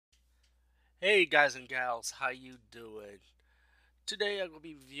Hey guys and gals, how you doing? Today I'm gonna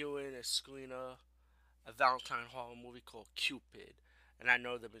be viewing a screener, a Valentine horror movie called Cupid, and I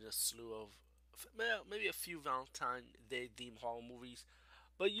know there've been a slew of, well, maybe a few Valentine Day themed horror movies,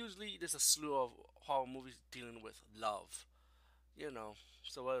 but usually there's a slew of horror movies dealing with love, you know.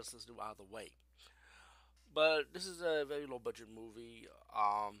 So what else is new out of the way? But this is a very low budget movie.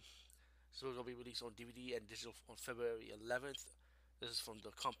 So it's gonna be released on DVD and digital on February 11th. This is from the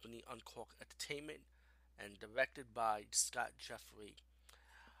company Uncork Entertainment and directed by Scott Jeffrey.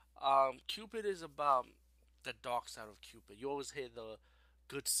 Cupid is about the dark side of Cupid. You always hear the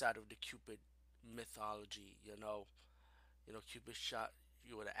good side of the Cupid mythology. Cupid shot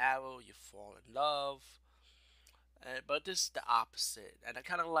you with an arrow, you fall in love. But this is the opposite, and I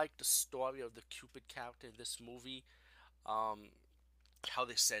kind of like the story of the Cupid character in this movie. Um, how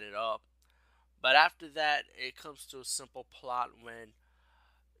they set it up. But after that, it comes to a simple plot when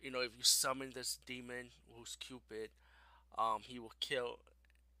if you summon this demon who's Cupid, he will kill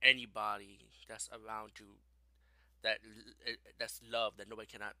anybody that's around you that that's love that nobody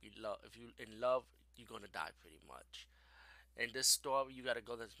cannot be loved. If you in love, you're gonna die pretty much. In this story, you got a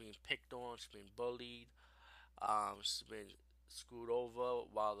girl that's being picked on, she's being bullied, she's been screwed over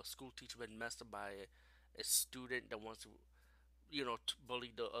while the school teacher been messed up by a student that wants to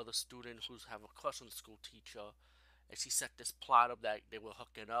bully the other student who's have a crush on the school teacher, and she set this plot up that they were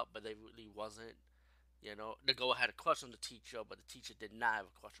hooking up, but they really wasn't. The girl had a crush on the teacher, but the teacher did not have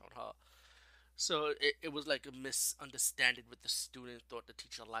a crush on her. So it was like a misunderstanding with the student thought the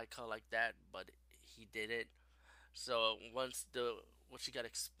teacher liked her like that, but he didn't. So once she got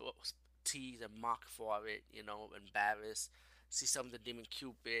exposed, teased and mocked for it, embarrassed, see some of the demon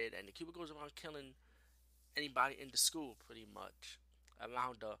Cupid, and the Cupid goes around killing anybody in the school pretty much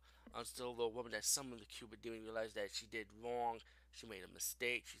around her until the woman that summoned the Cupid demon realized that she did wrong. She made a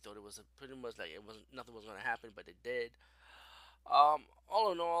mistake. She thought it was pretty much like it wasn't nothing was gonna happen, but it did. All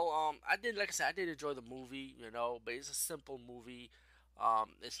in all, I did like I said, I did enjoy the movie, but it's a simple movie.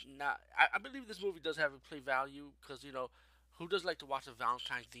 It's not. I believe this movie does have a play value because who does like to watch a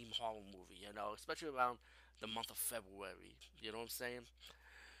Valentine themed horror movie, especially around the month of February. You know what I'm saying?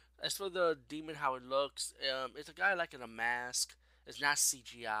 As for the demon, how it looks, it's a guy like in a mask. It's not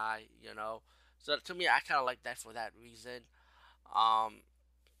CGI, So to me, I kind of like that for that reason. Um,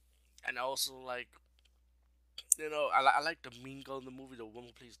 and also like I like the mean girl in the movie, the woman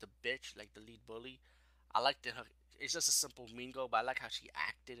who plays the bitch, like the lead bully. I liked it. It's just a simple mean girl, but I like how she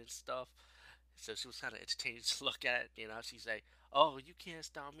acted and stuff. So she was kind of entertaining to look at. She's like, "Oh, you can't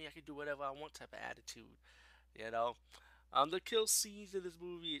stop me. I can do whatever I want," type of attitude. You know. The kill scenes in this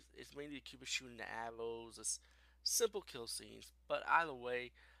movie is mainly Cupid shooting the arrows. It's simple kill scenes, but either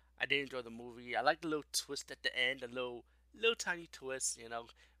way, I did enjoy the movie. I like the little twist at the end, a little tiny twist,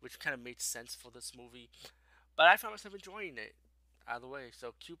 which kind of made sense for this movie. But I found myself enjoying it either way.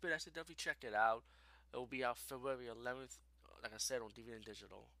 So Cupid, I should definitely check it out. It will be out February 11th, like I said, on DVD and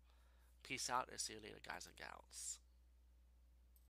digital. Peace out and see you later, guys and gals.